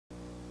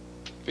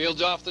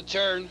Fields off the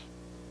turn.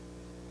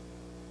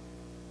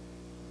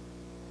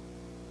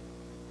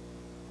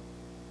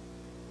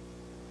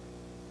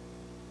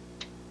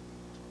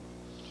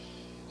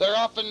 They're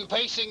often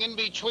pacing in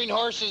between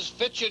horses.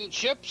 Fitch and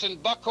Chips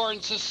and Buckhorn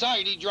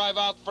Society drive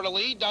out for the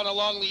lead. Down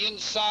along the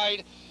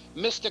inside,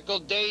 Mystical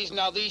Days.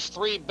 Now these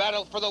three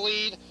battle for the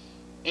lead.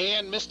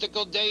 And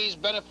Mystical Days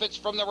benefits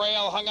from the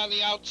rail. Hung on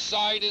the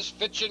outside is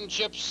Fitch and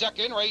Chips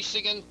second.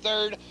 Racing in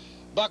third,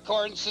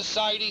 Buckhorn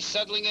Society.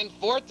 Settling in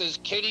fourth is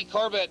Katie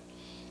Corbett.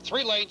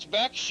 3 lanes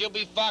back, She'll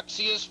Be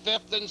Foxy is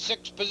fifth. In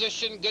sixth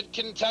position, Good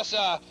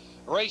Contessa.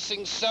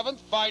 Racing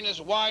seventh, Fine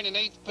as Wine. In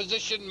eighth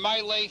position,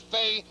 Miley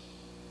Fay.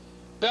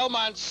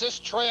 Belmont Sis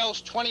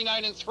trails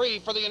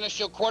 29-3 for the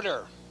initial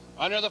quarter.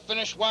 Under the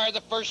finish wire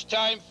the first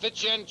time,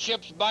 Fitch and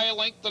Chips by a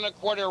length and a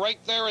quarter. Right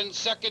there in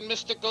second,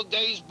 Mystical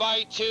Days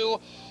by 2.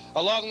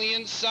 Along the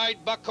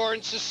inside,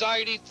 Buckhorn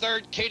Society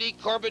third. Katie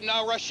Corbett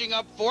now rushing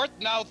up fourth,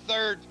 now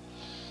third.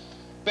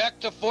 Back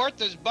to fourth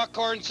is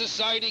Buckhorn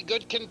Society.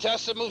 Good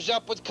Contessa moves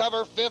up with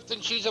cover fifth,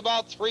 and she's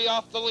about 3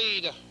 off the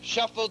lead.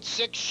 Shuffled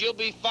sixth, She'll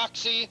Be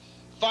Foxy.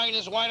 Fine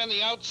as Wine on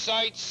the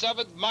outside,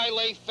 seventh,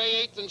 Miley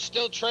Fay eighth, and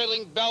still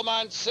trailing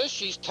Belmont Sis.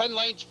 She's 10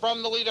 lengths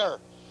from the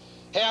leader.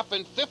 Half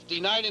and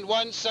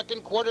 59-1,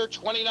 second quarter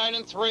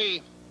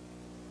 29-3.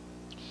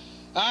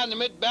 On the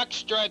mid-back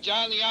stretch,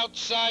 on the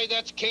outside,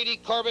 that's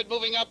Katie Corbett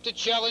moving up to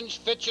challenge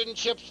Fitch and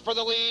Chips for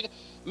the lead.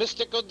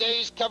 Mystical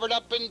Days covered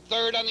up in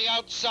third. On the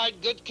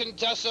outside, Good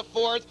Contessa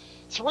fourth.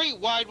 3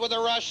 wide with a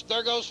rush.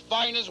 There goes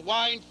Fine as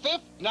Wine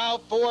fifth, now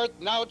fourth,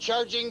 now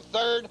charging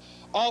third.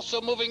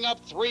 Also moving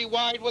up 3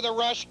 wide with a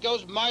rush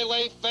goes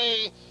Miley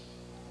Fay.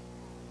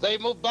 They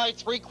move by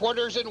 3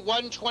 quarters in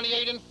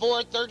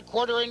 1:28-4. Third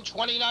quarter in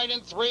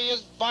 29-3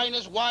 as Fine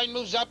as Wine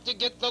moves up to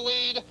get the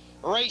lead.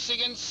 Racing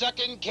in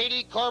second,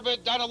 Katie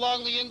Corbett. Down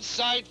along the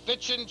inside,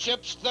 Fitch and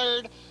Chips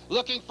third.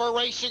 Looking for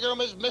racing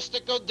room is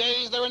Mystical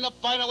Days. They're in the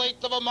final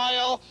eighth of a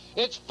mile.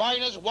 It's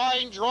Fine as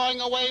Wine drawing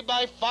away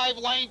by 5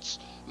 lengths.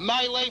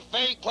 Miley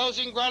Fay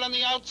closing ground on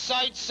the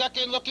outside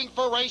second. Looking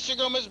for racing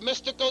room is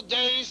Mystical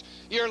Days.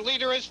 Your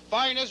leader is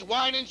Fine as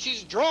Wine, and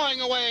she's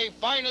drawing away.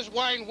 Fine as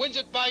Wine wins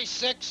it by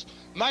 6.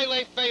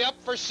 Miley Fay up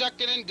for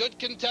second, and Good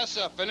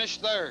Contessa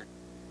finished third.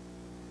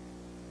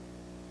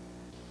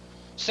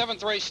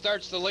 7th race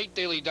starts the late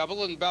daily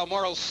double. In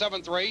Balmoral's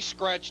 7th race,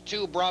 scratch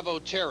 2, Bravo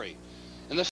Terry.